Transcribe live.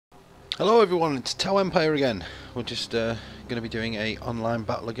Hello everyone, it's Tau Empire again. We're just going to be doing a online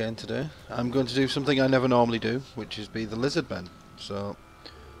battle again today. I'm going to do something I never normally do, which is be the lizardmen. So,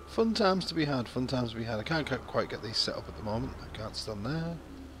 fun times to be had, fun times to be had. I can't quite get these set up at the moment. I can't stand there.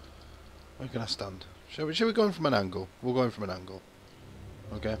 Where can I stand? Shall we go in from an angle? We'll go in from an angle.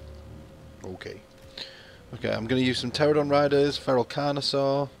 Okay? Okay. Okay, I'm going to use some pterodon riders, feral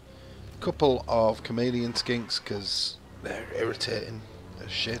carnosaur, a couple of chameleon skinks because they're irritating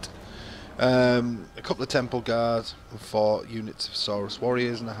as shit. A couple of temple guards and 4 units of Saurus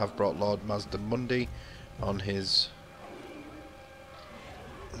warriors, and I have brought Lord Mazda Mundi on his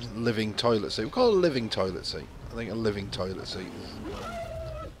living toilet seat. We call it a living toilet seat. I think a living toilet seat is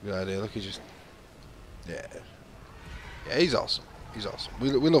a good idea. Look, he's just... Yeah, he's awesome. He's awesome. We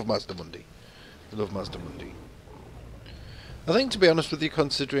love Mazda Mundi. We love Mazda Mundi. I think, to be honest with you,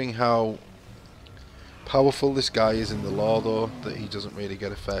 considering how powerful this guy is in the lore, though, that he doesn't really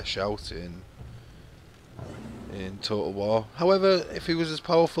get a fair shout in Total War. However, if he was as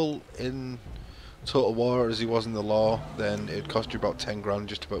powerful in Total War as he was in the lore, then it'd cost you about 10 grand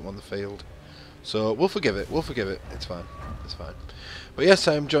just to put him on the field. So we'll forgive it. We'll forgive it. It's fine. It's fine. But yes,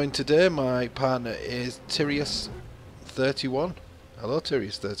 I am joined today. My partner is Tyrius31. Hello,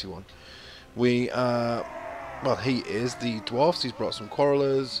 Tyrius31. We are... Well, he is the Dwarfs. He's brought some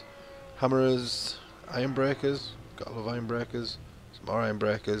Quarrelers, Hammerers, Iron Breakers. Gotta love Iron Breakers. Some more Iron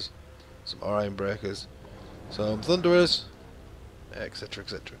Breakers. Some more Iron Breakers. Some Thunderers, etc,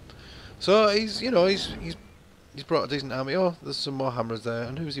 etc. So he's brought a decent army. Oh, there's some more Hammers there.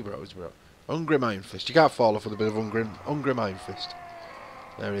 And who's he brought? Ungrim Iron Fist. You can't fall off with a bit of Ungrim Iron Fist.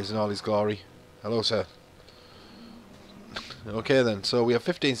 There he is in all his glory. Hello, sir. Okay then, so we have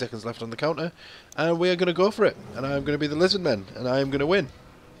 15 seconds left on the counter, and we are going to go for it. And I am going to be the lizardmen, and I am going to win.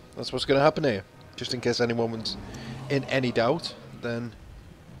 That's what's going to happen here. Just in case anyone was in any doubt, then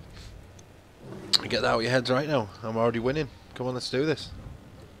get that out of your heads right now. I'm already winning. Come on, let's do this.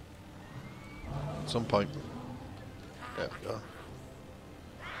 At some point. There we go.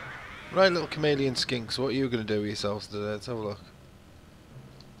 Right, little chameleon skinks, what are you going to do with yourselves today? Let's have a look.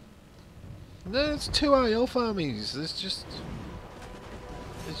 There's 2 High Elf armies. It's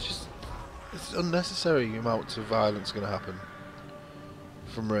unnecessary amounts of violence going to happen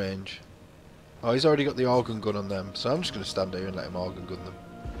from range. Oh, he's already got the organ gun on them, so I'm just going to stand here and let him organ gun them.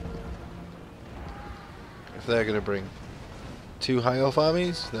 If they're going to bring 2 High Elf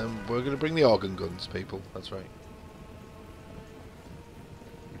armies, then we're going to bring the organ guns, people. That's right.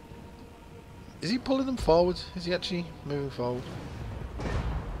 Is he pulling them forward? Is he actually moving forward?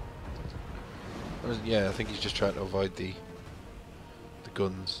 Yeah, I think he's just trying to avoid the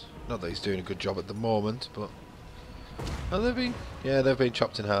guns. Not that he's doing a good job at the moment, but... Oh, they've been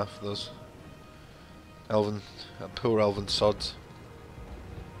chopped in half, those poor elven sods.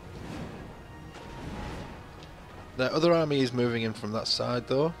 The other army is moving in from that side,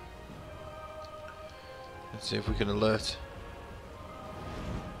 though. Let's see if we can alert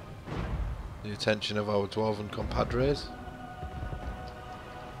the attention of our dwarven compadres.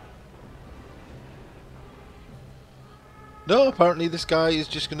 No, apparently this guy is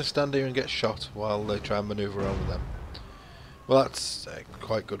just going to stand here and get shot while they try and manoeuvre over them. Well, that's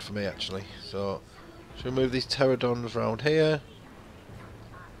quite good for me, actually. So, should we move these pterodons around here?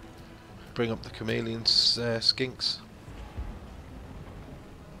 Bring up the chameleon skinks.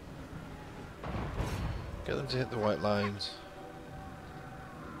 Get them to hit the white lines.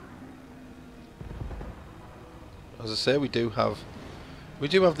 As I say, we do have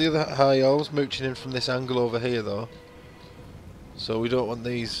the other High Elves mooching in from this angle over here, though. So we don't want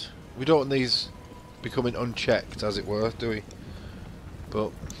these becoming unchecked, as it were, do we?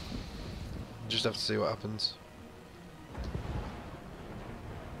 But just have to see what happens.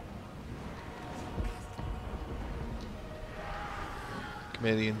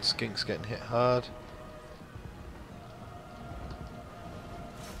 Chameleon skinks getting hit hard.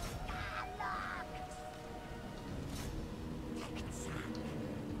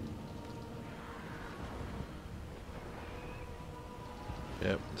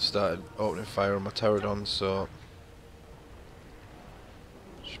 Yep, started opening fire on my pterodons, so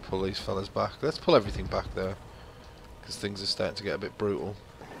just pull these fellas back. Let's pull everything back there, because things are starting to get a bit brutal.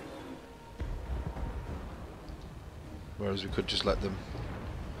 Whereas we could just let them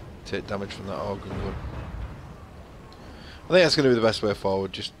take damage from that organ gun. I think that's going to be the best way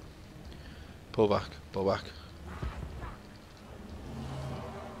forward. Just pull back, pull back.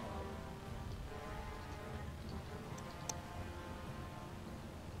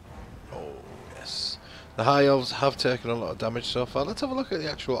 The High Elves have taken a lot of damage so far. Let's have a look at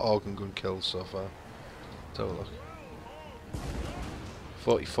the actual organ gun kills so far. Let's have a look.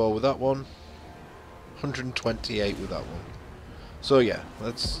 44 with that one. 128 with that one. So yeah,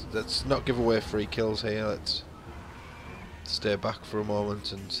 let's not give away free kills here. Let's stay back for a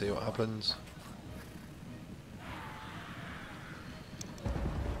moment and see what happens.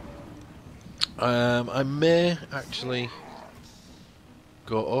 I may actually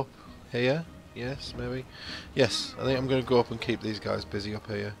go up here. Yes, maybe. Yes, I think I'm going to go up and keep these guys busy up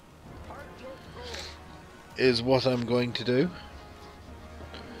here. Is what I'm going to do.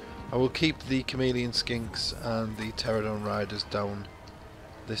 I will keep the chameleon skinks and the pterodon riders down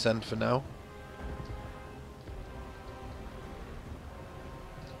this end for now.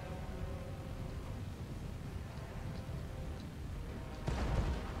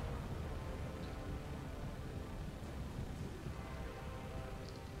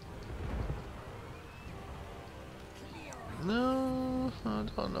 No, I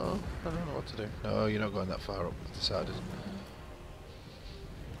don't know. I don't know what to do. No, you're not going that far up. I've decided.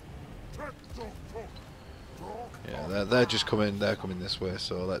 Yeah, they're just coming. They're coming this way.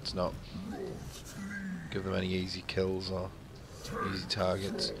 So let's not give them any easy kills or easy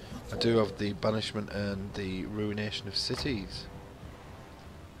targets. I do have the banishment and the ruination of cities.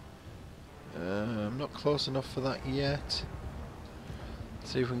 I'm not close enough for that yet.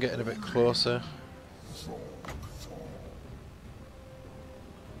 See if we can get in a bit closer.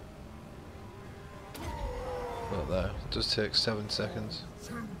 Not there. It does take 7 seconds.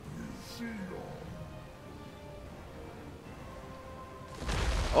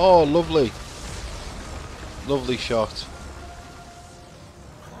 Oh, lovely. Lovely shot.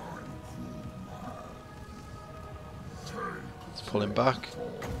 Let's pull him back.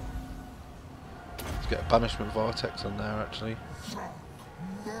 Let's get a banishment vortex on there actually.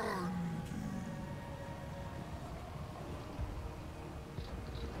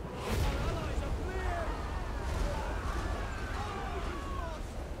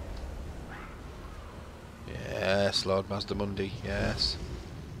 Yes, Lord Mazdamundi, yes.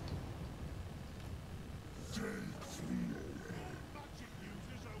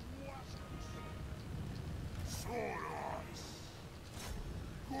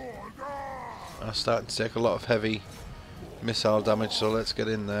 I'm starting to take a lot of heavy missile damage, so let's get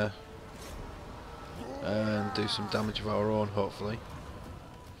in there and do some damage of our own, hopefully.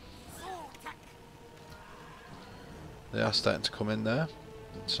 They are starting to come in there.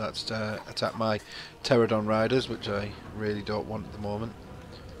 Start to attack my pterodon riders, which I really don't want at the moment.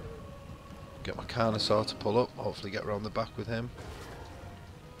 Get my Carnosaur to pull up, hopefully get around the back with him.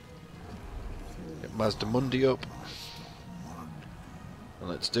 Get Mazdamundi up. And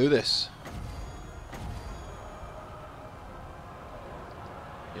let's do this.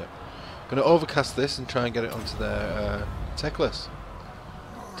 Yep. Gonna overcast this and try and get it onto their Teclis.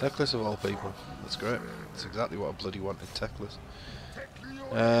 Teclis of all people. That's great. That's exactly what I bloody wanted, Teclis.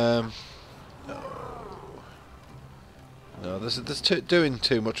 No, there's doing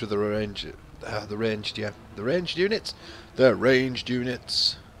too much with the ranged units. The ranged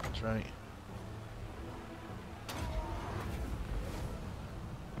units. That's right.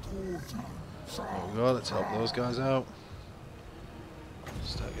 There we go. Let's help those guys out.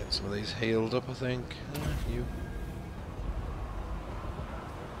 Start getting some of these healed up, I think. You.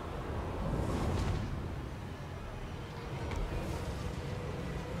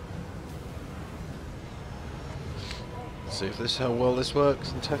 See if this how well this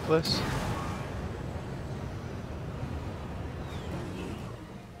works in Teclis.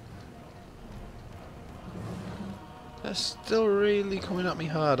 They're still really coming at me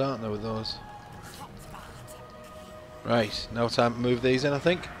hard, aren't they, with those? Right, now time to move these in, I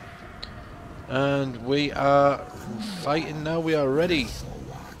think. And we are fighting now, we are ready.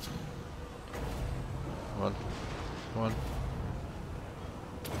 Come on, come on.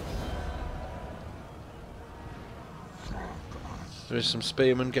 There is some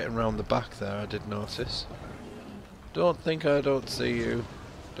spearmen getting round the back there, I did notice. Don't think I don't see you.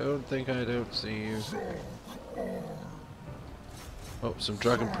 Don't think I don't see you. Oh, some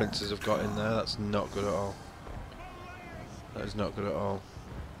dragon princes have got in there, that's not good at all. That is not good at all.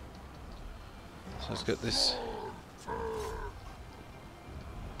 So let's get this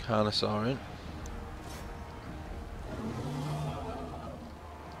Carnosaur in.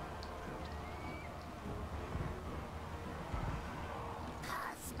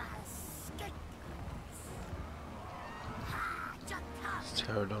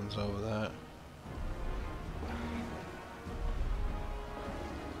 Pterodon's over there.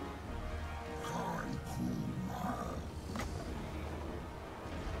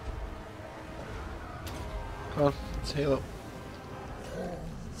 Come on, let's heal up.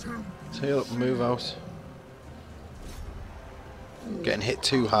 Let's heal up and move out. getting hit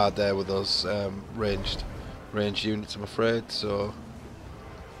too hard there with those ranged units, I'm afraid. So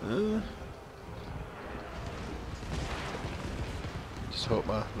just hope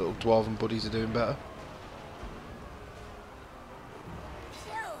my little dwarven buddies are doing better.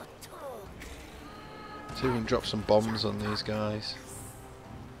 See if we can drop some bombs on these guys.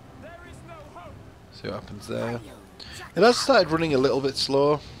 See what happens there. It has started running a little bit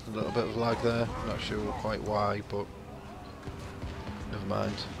slow, a little bit of lag there. I'm not sure quite why, but never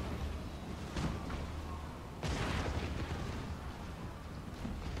mind.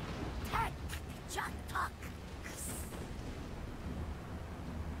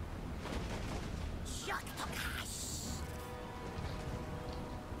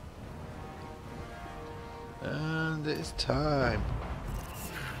 And it's time.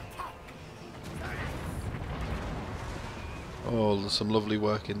 Oh, there's some lovely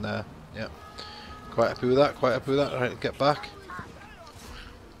work in there. Yep. Quite happy with that, quite happy with that. Alright, get back.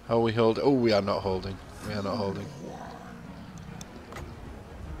 How are we holding? Oh, we are not holding. We are not holding.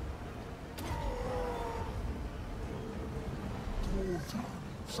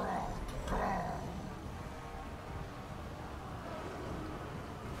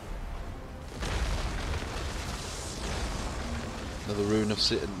 Another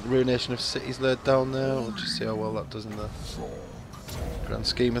ruination of cities laid down there. We'll just see how well that does in the grand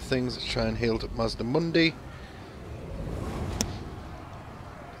scheme of things. Let's try and heal up Mazda Mundi.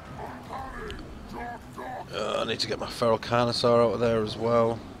 I need to get my Feral Carnosaur out of there as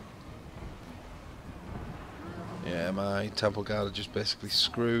well. Yeah, my Temple Guard are just basically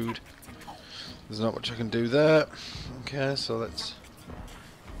screwed. There's not much I can do there. Okay, so let's...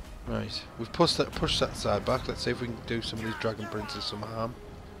 Right, we've pushed that side back. Let's see if we can do some of these Dragon Princes some harm.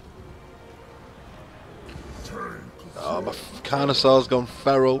 Oh, my Carnosaur's gone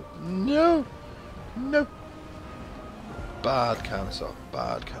feral. No! No! Bad Carnosaur.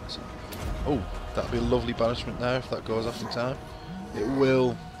 Bad Carnosaur. Oh, that'll be a lovely banishment there if that goes off in time. It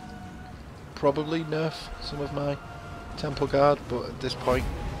will probably nerf some of my Temple Guard, but at this point,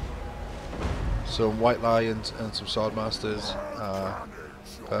 some White Lions and some Swordmasters are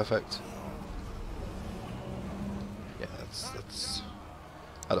perfect. Yeah, that's.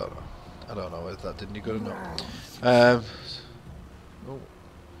 I don't know. I don't know if that did any good or not. Oh.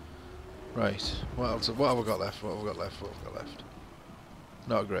 Right. What else? What have we got left? What have we got left? What have we got left?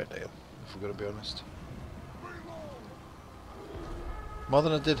 Not a great deal, if we're going to be honest. More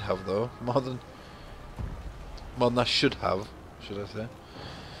than I did have, though. More than I should have, should I say?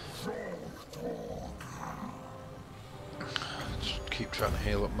 Just keep trying to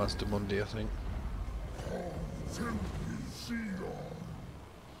heal up Master Mundi, I think.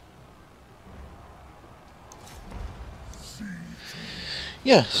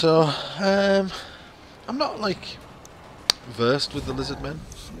 Yeah, so I'm not like versed with the lizardmen.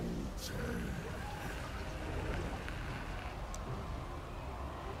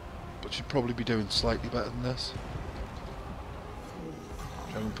 But should probably be doing slightly better than this.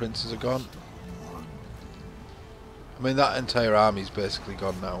 Dragon Princes are gone. I mean, that entire army's basically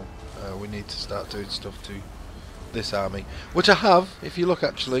gone now. We need to start doing stuff to this army, which I have. If you look,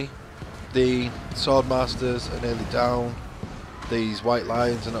 actually, the Swordmasters are nearly down. These White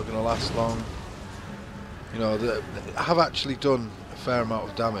Lions are not going to last long. You know, I have actually done a fair amount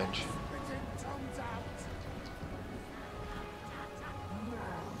of damage.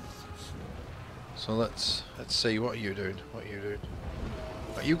 So let's see. What are you doing? What are you doing?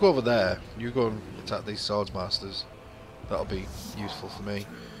 Right, you go over there. You go and attack these Swordsmasters. That'll be useful for me.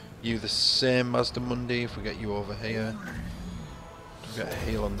 You the same, Mazda Mundi. If we get you over here, we'll get a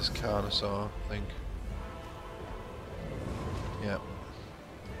heal on this Carnosaur, I think. Yeah.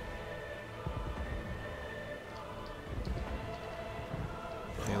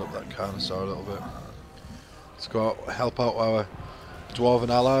 Heal up that Carnosaur a little bit. Let's go out, help out our Dwarven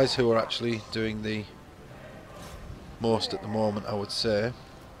allies who are actually doing the most at the moment, I would say.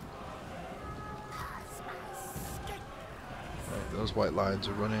 Right, those White Lions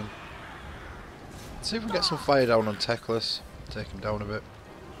are running. Let's see if we get some fire down on Teclis. Take him down a bit.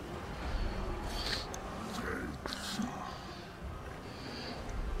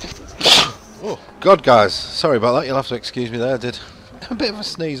 Oh, God, guys. Sorry about that. You'll have to excuse me there. I did a bit of a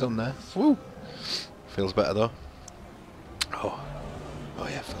sneeze on there. Woo. Feels better, though. Oh. Oh,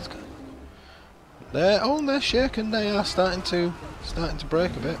 yeah, feels good. They're shaking. They are starting to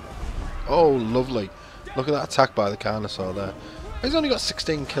break a bit. Oh, lovely. Look at that attack by the Carnosaur there. He's only got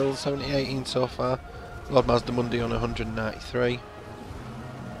 16 kills, 18 so far. Lord Mazda Mundi on 193.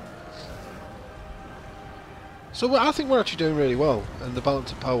 So I think we're actually doing really well, and the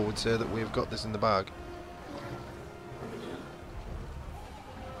balance of power would say that we've got this in the bag.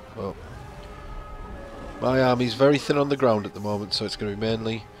 Well, my army's very thin on the ground at the moment, so it's going to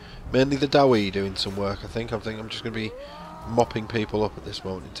be mainly the Dawi doing some work. I think I'm just going to be mopping people up at this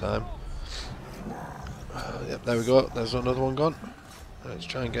moment in time. Yep, there we go. There's another one gone. Let's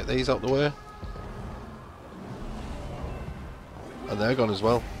try and get these out the way. And they're gone as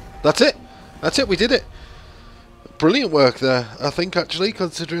well. That's it. That's it. We did it. Brilliant work there, I think, actually,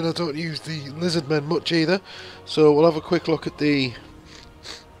 considering I don't use the lizardmen much either. So we'll have a quick look at the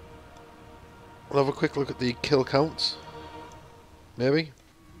kill counts. Maybe.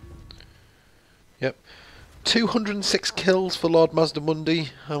 Yep. 206 kills for Lord Mazdamundi.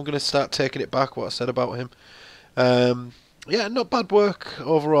 I'm going to start taking it back, what I said about him. Yeah, not bad work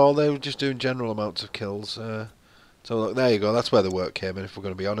overall. They were just doing general amounts of kills. So look, there you go. That's where the work came in, if we're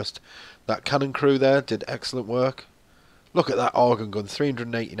going to be honest. That cannon crew there did excellent work. Look at that organ gun.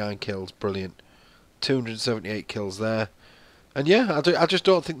 389 kills. Brilliant. 278 kills there. And yeah, I just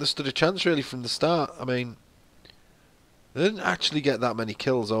don't think they stood a chance really from the start. I mean, they didn't actually get that many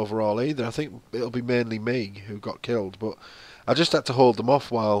kills overall either. I think it'll be mainly me who got killed. But I just had to hold them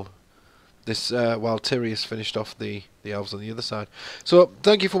off while Tyrius finished off the elves on the other side. So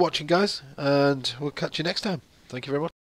thank you for watching, guys. And we'll catch you next time. Thank you very much.